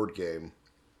board game.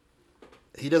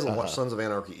 He doesn't watch Sons of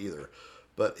Anarchy either.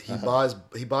 But he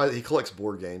collects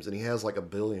board games, and he has like 1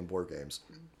 billion board games.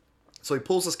 So he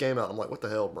pulls this game out, and I'm like, what the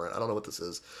hell, Brent? I don't know what this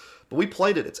is. But we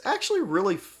played it. It's actually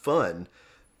really fun.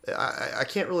 I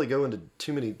can't really go into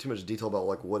too much detail about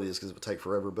like what it is because it would take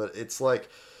forever. But it's like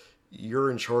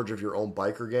you're in charge of your own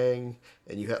biker gang,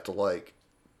 and you have to like,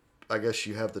 I guess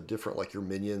you have the different like your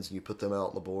minions, and you put them out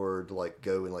on the board to like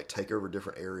go and like take over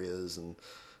different areas, and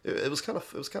it was kind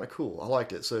of cool. I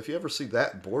liked it. So if you ever see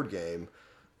that board game,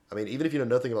 I mean, even if you know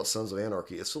nothing about Sons of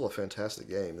Anarchy, it's still a fantastic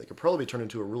game. It could probably be turned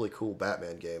into a really cool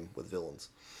Batman game with villains.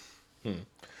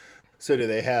 So do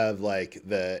they have like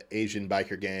the Asian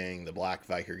biker gang, the black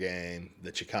biker gang,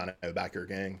 the Chicano biker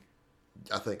gang?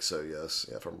 I think so. Yes,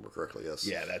 yeah, if I remember correctly. Yes.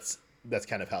 Yeah, that's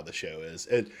kind of how the show is.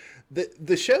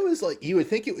 The show is like, you would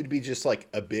think it would be just like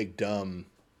a big dumb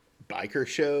biker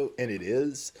show, and it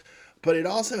is, but it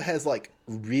also has like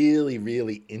really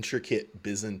really intricate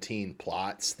Byzantine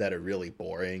plots that are really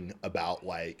boring about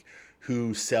like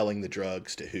who's selling the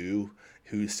drugs to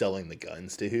who's selling the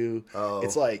guns to who. Oh.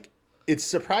 It's like, it's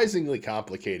surprisingly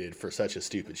complicated for such a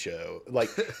stupid show. Like,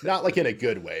 not like in a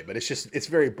good way, but it's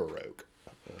very baroque.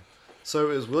 So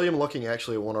is William Lucking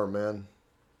actually a one-armed man?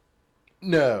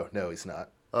 No, he's not.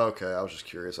 Okay, I was just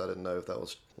curious. I didn't know if that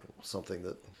was something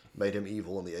that made him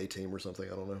evil in the A-Team or something.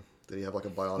 I don't know. Did he have like a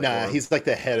bionic Nah, arm? he's like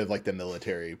the head of like the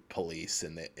military police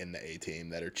in the A-Team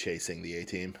that are chasing the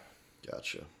A-Team.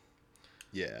 Gotcha.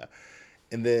 Yeah.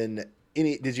 And then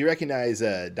did you recognize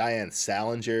Diane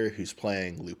Salinger, who's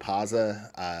playing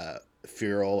Lupaza,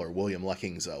 Feral or William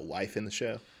Lucking's wife in the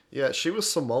show? Yeah, she was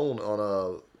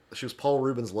Simone she was Paul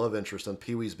Rubens' love interest in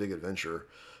Pee-wee's Big Adventure.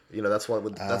 You know, that's why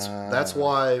that's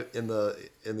why in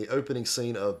the opening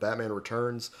scene of Batman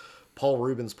Returns, Paul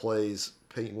Rubens plays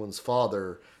Penguin's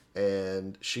father,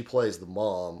 and she plays the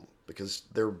mom because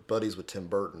they're buddies with Tim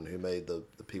Burton, who made the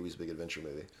Pee-wee's Big Adventure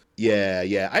movie.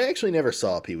 Yeah. I actually never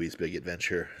saw Pee-wee's Big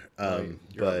Adventure. You're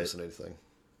not missing anything.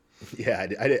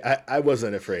 Yeah, I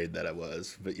wasn't afraid that I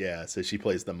was, but yeah. So she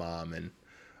plays the mom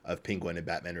of Penguin in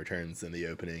Batman Returns in the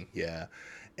opening. Yeah.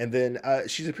 And then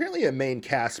she's apparently a main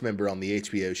cast member on the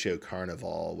HBO show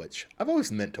Carnival, which I've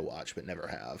always meant to watch but never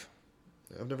have.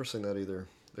 I've never seen that either.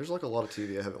 There's like a lot of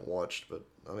TV I haven't watched, but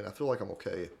I mean, I feel like I'm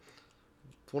okay.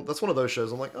 That's one of those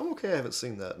shows I'm like, I'm okay, I haven't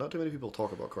seen that. Not too many people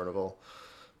talk about Carnival.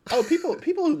 Oh, people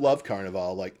who love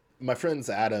Carnival, like my friends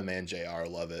Adam and JR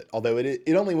love it. Although it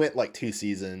only went like 2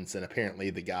 seasons, and apparently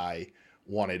the guy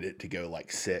wanted it to go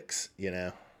like 6, you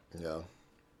know? Yeah.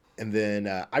 And then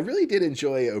I really did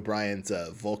enjoy O'Brien's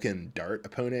Vulcan Dart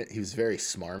opponent. He was very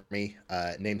smarmy,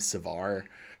 named Savar.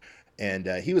 And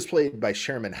he was played by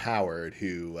Sherman Howard,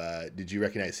 who, did you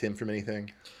recognize him from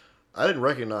anything? I didn't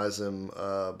recognize him,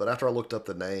 but after I looked up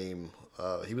the name,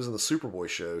 he was in the Superboy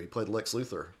show. He played Lex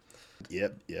Luthor.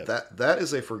 Yep. That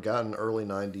is a forgotten early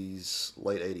 90s,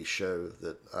 late 80s show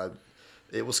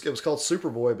it was called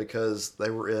Superboy because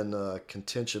they were in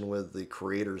contention with the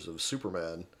creators of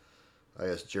Superman. I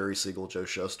guess Jerry Siegel, Joe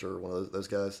Shuster, one of those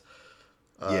guys.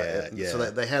 Yeah. So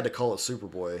they had to call it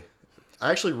Superboy. I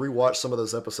actually rewatched some of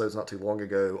those episodes not too long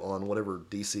ago on whatever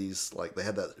DC's, like they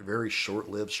had that very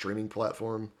short-lived streaming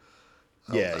platform.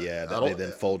 Yeah. They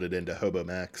then folded into Hobo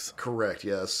Max. Correct,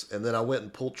 yes. And then I went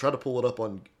and tried to pull it up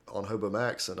on Hobo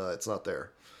Max, and it's not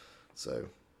there. So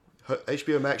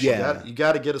HBO Max, you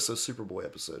got to get us those Superboy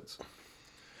episodes.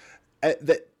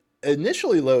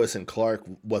 Initially, Lois and Clark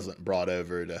wasn't brought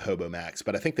over to Hobo Max,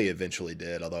 but I think they eventually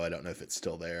did, although I don't know if it's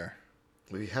still there.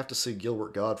 We have to see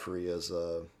Gilbert Godfrey as,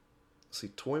 is he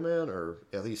Toyman? Or,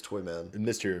 yeah, I think he's Toyman.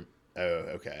 Mr. Oh,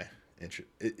 okay.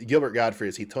 Gilbert Godfrey,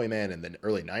 is he Toyman in the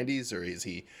early 90s, or is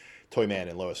he Toyman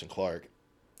in Lois and Clark?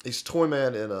 He's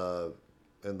Toyman in the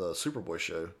Superboy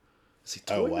show. Is he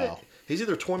Toyman? Oh, wow. He's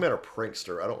either Toyman or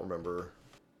Prankster. I don't remember.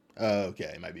 Oh,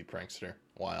 okay. It might be Prankster.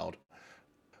 Wild.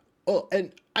 Well,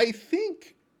 and I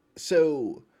think,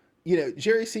 so, you know,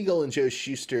 Jerry Siegel and Joe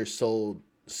Shuster sold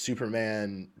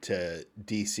Superman to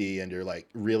DC under, like,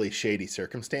 really shady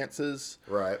circumstances.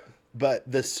 Right. But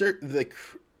the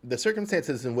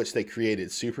circumstances in which they created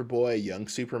Superboy, Young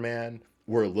Superman,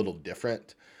 were a little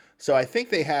different. So I think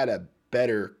they had a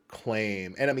better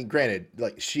claim. And I mean, granted,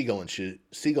 like Siegel and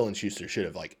Shuster should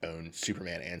have like owned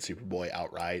Superman and Superboy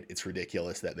outright. It's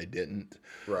ridiculous that they didn't.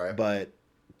 Right. But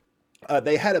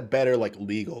they had a better like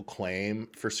legal claim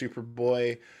for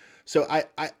Superboy. So I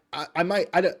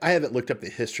haven't looked up the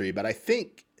history, but I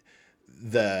think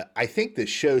the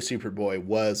show Superboy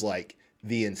was like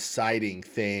the inciting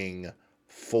thing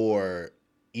for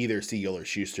either Siegel or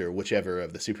Shuster, whichever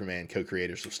of the Superman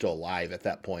co-creators was still alive at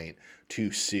that point,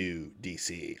 to sue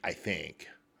DC, I think.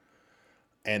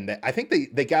 And I think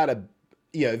they got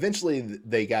eventually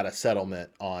they got a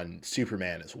settlement on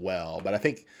Superman as well, but I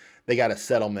think they got a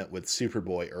settlement with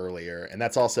Superboy earlier, and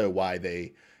that's also why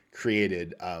they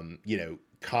created,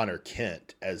 Connor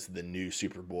Kent as the new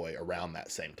Superboy around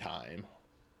that same time.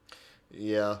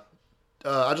 Yeah.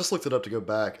 I just looked it up to go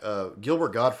back.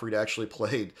 Gilbert Gottfried actually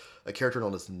played a character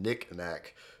known as Nick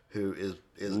Knack, who is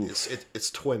it's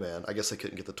Toyman. I guess they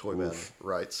couldn't get the Toyman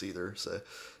rights either. So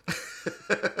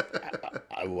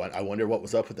I wonder what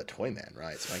was up with the Toyman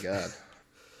rights. My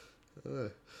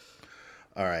God.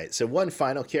 All right. So one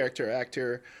final character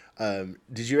actor.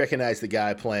 Did you recognize the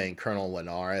guy playing Colonel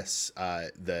Linares,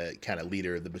 the kind of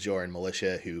leader of the Bajoran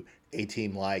militia who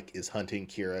A-Team like is hunting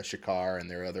Kira, Shakaar, and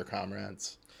their other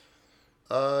comrades?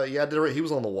 Yeah, I did. He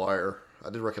was on The Wire. I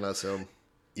did recognize him.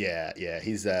 Yeah.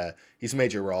 He's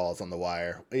Major Rawls on The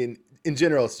Wire. In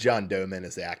general, it's John Doman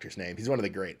is the actor's name. He's one of the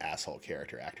great asshole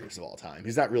character actors of all time.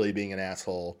 He's not really being an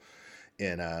asshole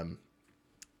in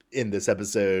this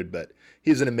episode, but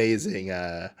he's an amazing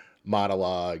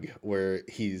monologue where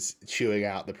he's chewing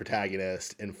out the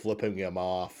protagonist and flipping him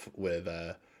off with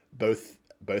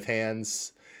both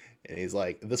hands, and he's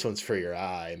like, "This one's for your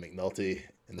eye, McNulty,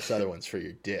 and this other one's for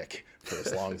your dick, for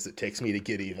as long as it takes me to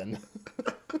get even."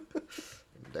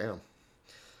 Damn.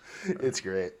 It's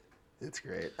great. It's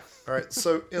great. All right,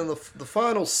 so in the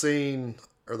final scene,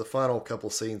 or the final couple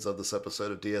scenes of this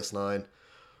episode of DS9,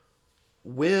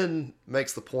 Wynn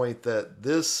makes the point that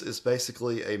this is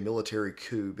basically a military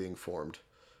coup being formed.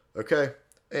 Okay?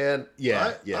 And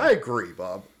I agree,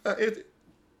 Bob.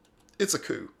 It's a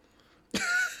coup.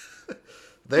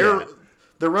 They're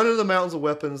running to the mountains of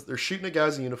weapons. They're shooting at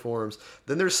guys in uniforms.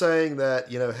 Then they're saying that,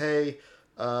 hey,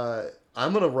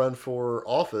 I'm going to run for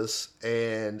office,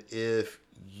 and if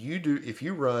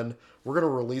you run, we're going to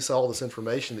release all this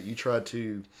information that you tried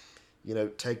to,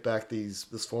 take back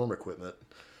this farm equipment.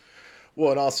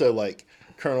 Well, and also, like,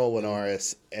 Colonel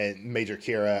Linares and Major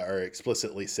Kira are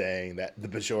explicitly saying that the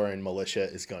Bajoran militia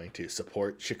is going to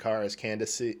support Shakaar's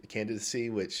candidacy,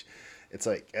 which it's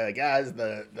like, guys,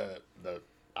 the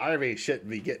Army shouldn't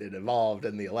be getting involved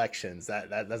in the elections.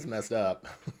 That's messed up.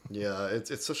 Yeah,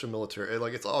 it's such a military,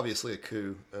 like, it's obviously a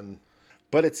coup,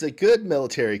 but it's a good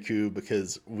military coup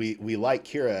because we like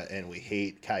Kira and we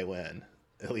hate Kai Wen.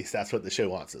 At least that's what the show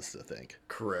wants us to think.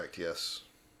 Correct, yes.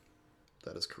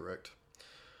 That is correct.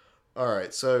 All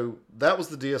right, so that was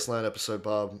the DS9 episode,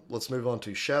 Bob. Let's move on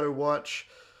to Shadow Watch.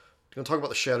 I'm going to talk about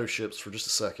the shadow ships for just a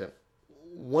second.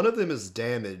 One of them is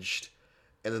damaged,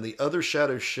 and then the other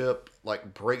shadow ship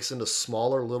breaks into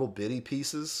smaller little bitty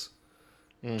pieces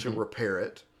to repair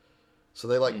it. So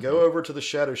they go over to the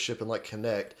shadow ship and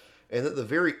connect, and at the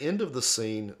very end of the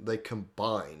scene, they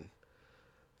combine.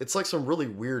 It's like some really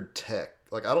weird tech.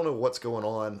 I don't know what's going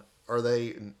on. Are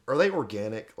they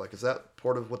organic? Is that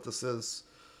part of what this is?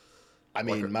 I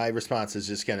mean, my response is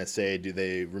just going to say, do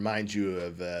they remind you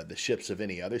of the ships of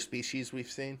any other species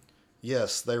we've seen?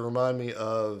 Yes, they remind me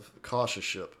of Kasha's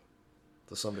ship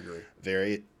to some degree.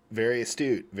 Very, very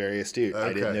astute. Very astute. Okay.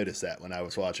 I didn't notice that when I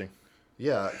was watching.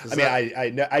 Yeah.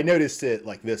 I noticed it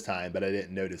this time, but I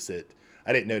didn't notice it.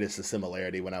 I didn't notice the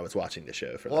similarity when I was watching the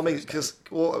show.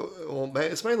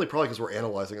 It's mainly probably because we're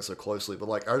analyzing it so closely. But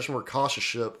I just remember Kasha's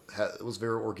ship was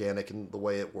very organic in the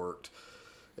way it worked.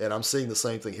 And I'm seeing the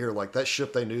same thing here. That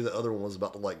ship, they knew the other one was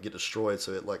about to get destroyed,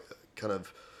 so it kind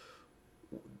of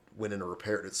went in and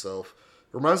repaired itself.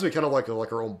 It reminds me kind of like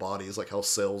our own bodies, how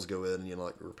cells go in and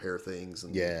repair things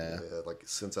and it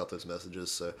sends out those messages.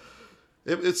 So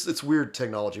it's weird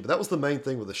technology, but that was the main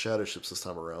thing with the shadow ships this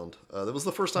time around. That was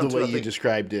the first time. The way you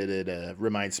described it, it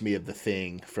reminds me of The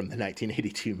Thing from the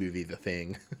 1982 movie The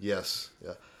Thing. Yes,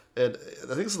 yeah. And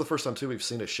I think this is the first time, too, we've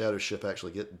seen a shadow ship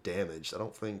actually get damaged. I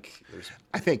don't think there's...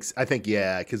 I think,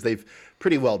 yeah, because they've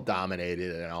pretty well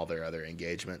dominated in all their other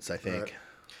engagements, I think.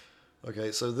 Right.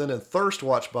 Okay, so then in Thirst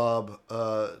Watch, Bob,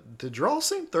 did Draw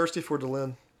seem thirsty for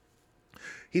Delenn?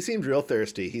 He seemed real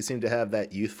thirsty. He seemed to have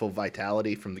that youthful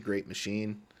vitality from the Great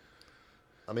Machine.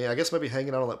 I mean, I guess maybe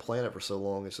hanging out on that planet for so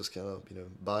long, it's just kind of,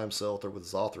 by himself or with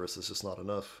Zothras, it's just not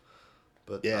enough.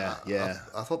 But yeah.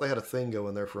 I thought they had a thing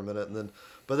going there for a minute,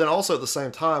 but then also at the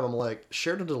same time, I'm like,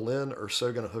 Sheridan and Delenn are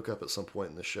so going to hook up at some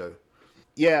point in the show.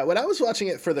 Yeah, when I was watching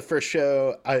it for the first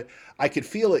show, I could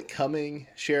feel it coming,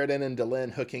 Sheridan and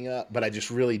Delenn hooking up, but I just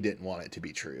really didn't want it to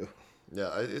be true.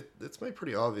 Yeah, it's made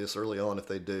pretty obvious early on if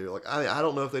they do. I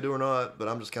don't know if they do or not, but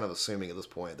I'm just kind of assuming at this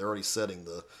point they're already setting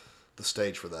the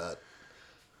stage for that.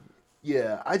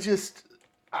 Yeah, I just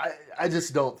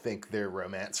don't think their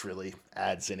romance really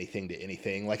adds anything to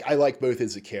anything. I like both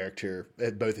his characters,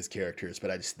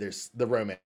 but there's the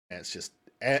romance just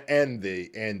and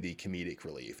the comedic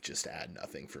relief just add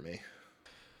nothing for me.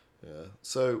 Yeah.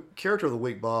 So character of the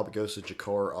week, Bob, goes to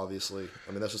Shakaar. Obviously,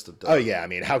 I mean that's just a. Oh yeah, I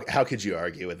mean how could you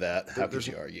argue with that? How could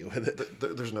you argue with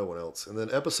it? There's no one else. And then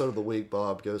episode of the week,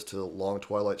 Bob, goes to Long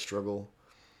Twilight Struggle.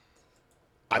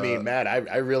 I mean, Matt,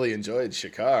 I really enjoyed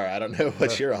Shakaar. I don't know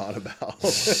what you're on about.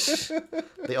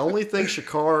 The only thing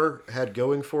Shakaar had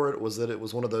going for it was that it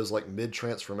was one of those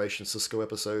mid-transformation Cisco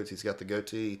episodes. He's got the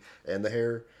goatee and the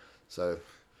hair. So,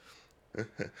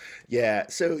 yeah.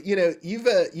 So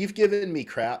you've given me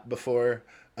crap before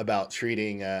about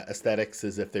treating aesthetics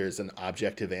as if there's an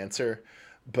objective answer.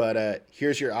 But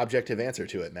here's your objective answer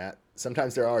to it, Matt.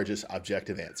 Sometimes there are just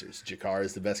objective answers. Shakaar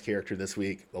is the best character this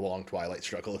week. The Long Twilight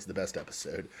Struggle is the best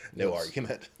episode. No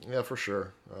argument. Yeah, for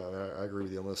sure. I agree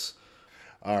with you on this.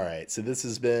 All right, so this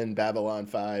has been Babylon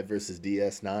 5 versus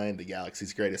DS9, the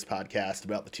galaxy's greatest podcast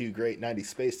about the two great 90s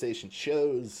space station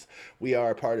shows. We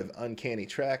are a part of Uncanny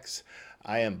Treks.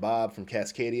 I am Bob from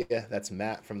Cascadia. That's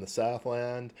Matt from the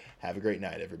Southland. Have a great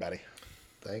night, everybody.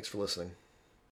 Thanks for listening.